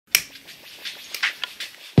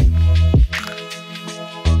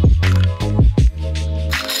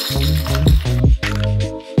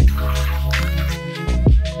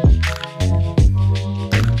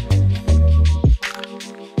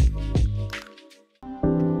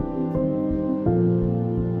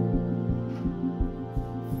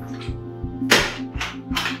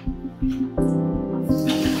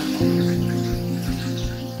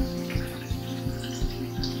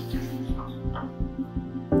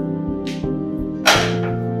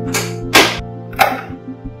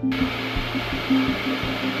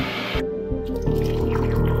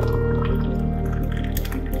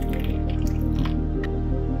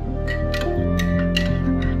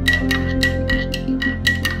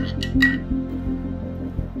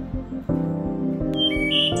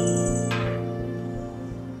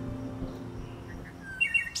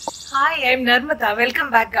I'm Narmada. Welcome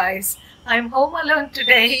back, guys. I'm home alone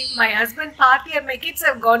today. My husband Parthi and my kids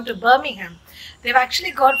have gone to Birmingham. They've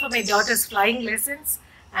actually gone for my daughter's flying lessons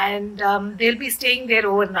and they'll be staying there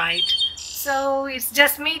overnight. So it's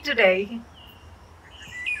just me today.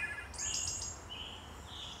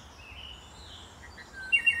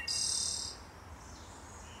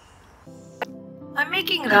 I'm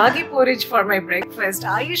making ragi porridge for my breakfast.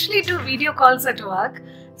 I usually do video calls at work,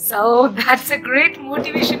 so that's a great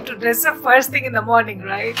motivation to dress up first thing in the morning,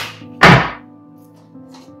 right?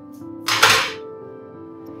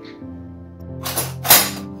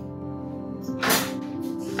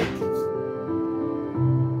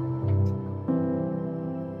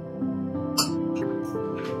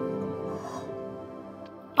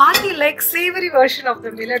 Parthi likes savory version of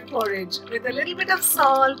the millet porridge with a little bit of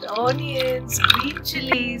salt, onions, green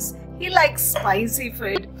chilies. He likes spicy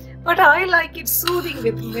food, but I like it soothing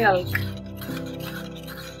with milk.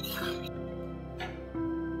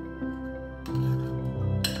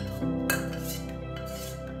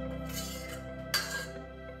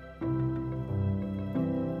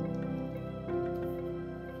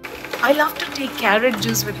 I love to take carrot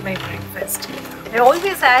juice with my breakfast. I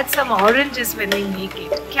always add some oranges when I make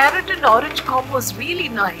it. Carrot and orange combo is really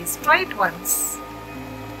nice. Try it once.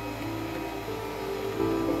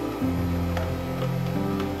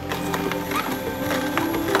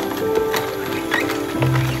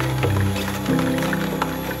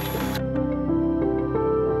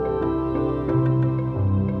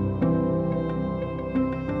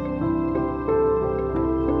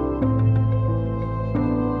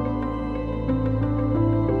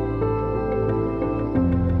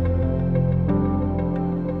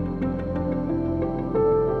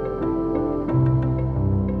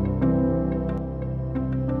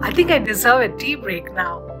 I think I deserve a tea break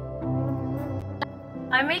now.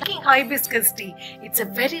 I'm making hibiscus tea. It's a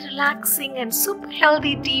very relaxing and super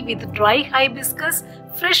healthy tea with dry hibiscus,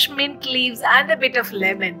 fresh mint leaves and a bit of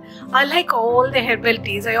lemon. I like all the herbal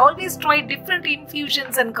teas. I always try different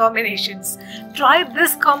infusions and combinations. Try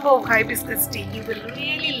this combo of hibiscus tea. You will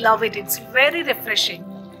really love it. It's very refreshing.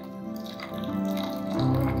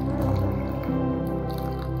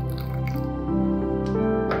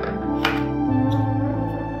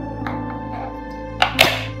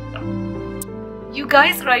 You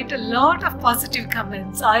guys write a lot of positive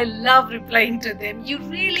comments. I love replying to them. You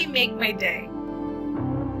really make my day.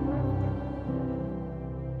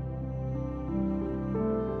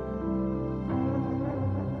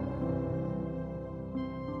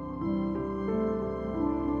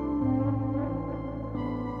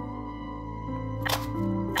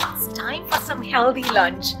 It's time for some healthy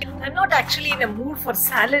lunch. I'm not actually in a mood for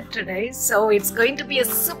salad today, so it's going to be a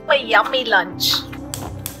super yummy lunch.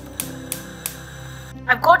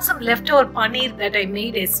 I've got some leftover paneer that I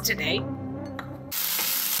made yesterday.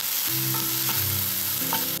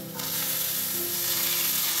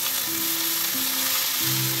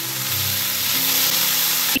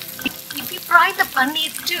 If you fry the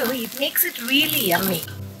paneer too, it makes it really yummy.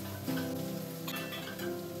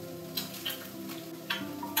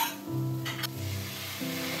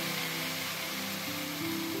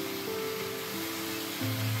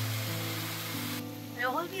 I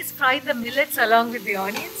always fry the millets along with the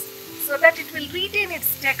onions so that it will retain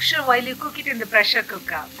its texture while you cook it in the pressure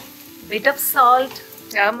cooker. Bit of salt,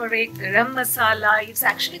 turmeric, garam masala. It's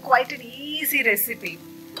actually quite an easy recipe.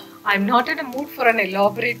 I'm not in a mood for an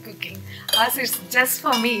elaborate cooking as it's just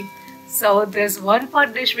for me. So this one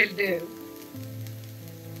pot dish will do.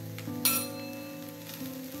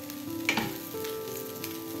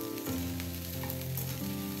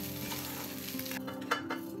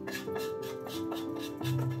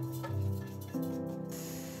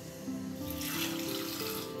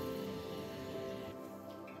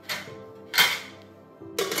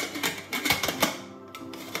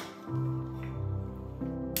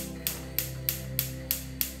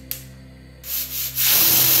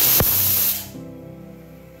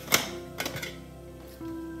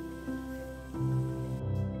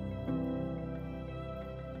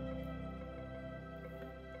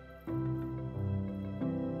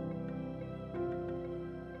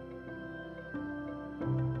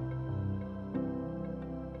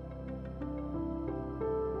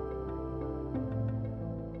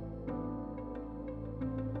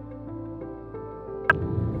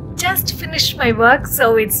 Just finished my work,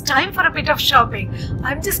 so it's time for a bit of shopping.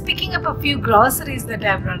 I'm just picking up a few groceries that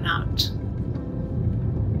I've run out.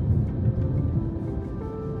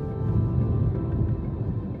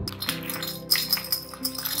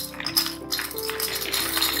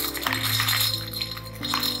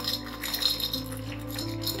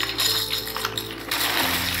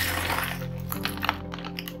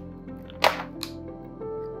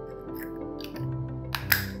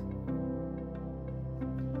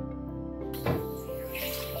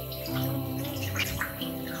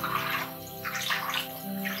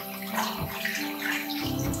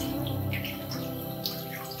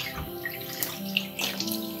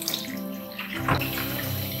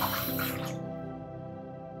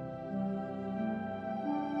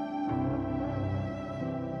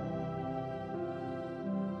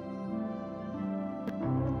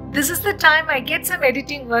 This is the time I get some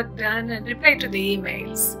editing work done and reply to the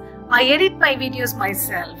emails. I edit my videos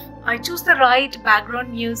myself. I choose the right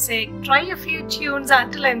background music, try a few tunes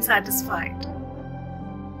until I'm satisfied.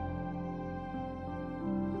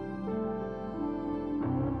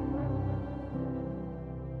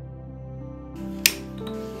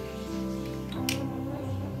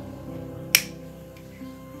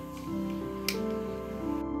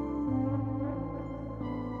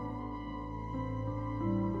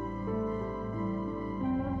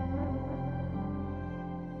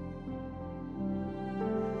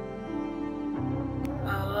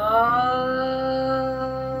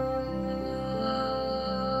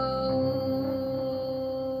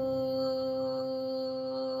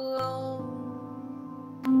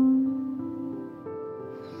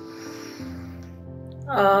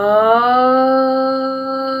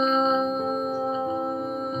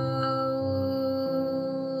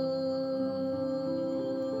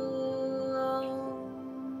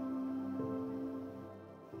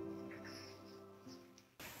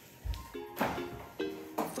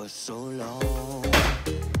 For so long,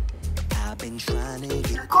 I've been trying to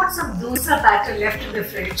get. I've got some dosa batter left in the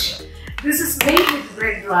fridge. This is made with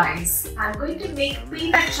red rice. I'm going to make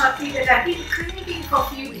peanut chutney that I've been craving for a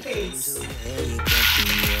few days.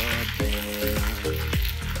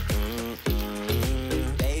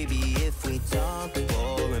 Baby, if we talk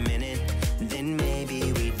for a minute, then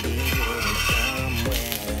maybe we'd be going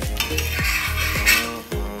somewhere.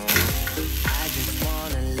 I just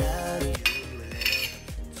wanna love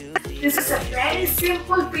you. This is a very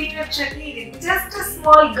simple peanut chutney with just a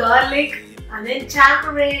small garlic and then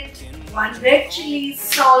tamarind, 1 red chili,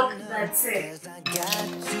 salt, that's it. I got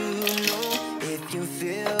to know if you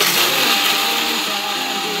feel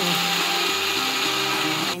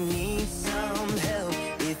I need some help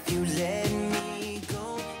if you let me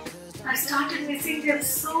go. I started missing them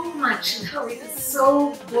so much now. It is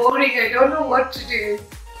so boring. I don't know what to do.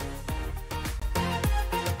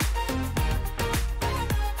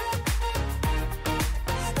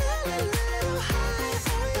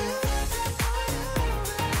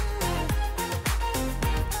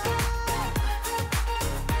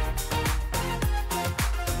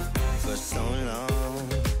 For so long,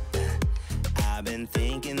 I've been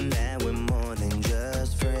thinking that we're more than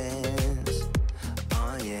just friends.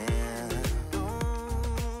 Oh yeah.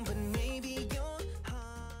 Oh, but maybe your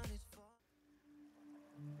heart is for.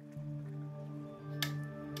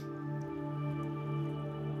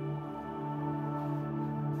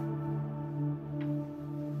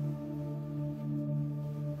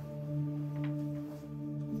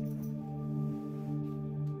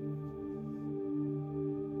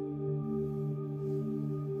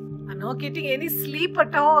 I'm not getting any sleep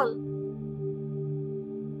at all.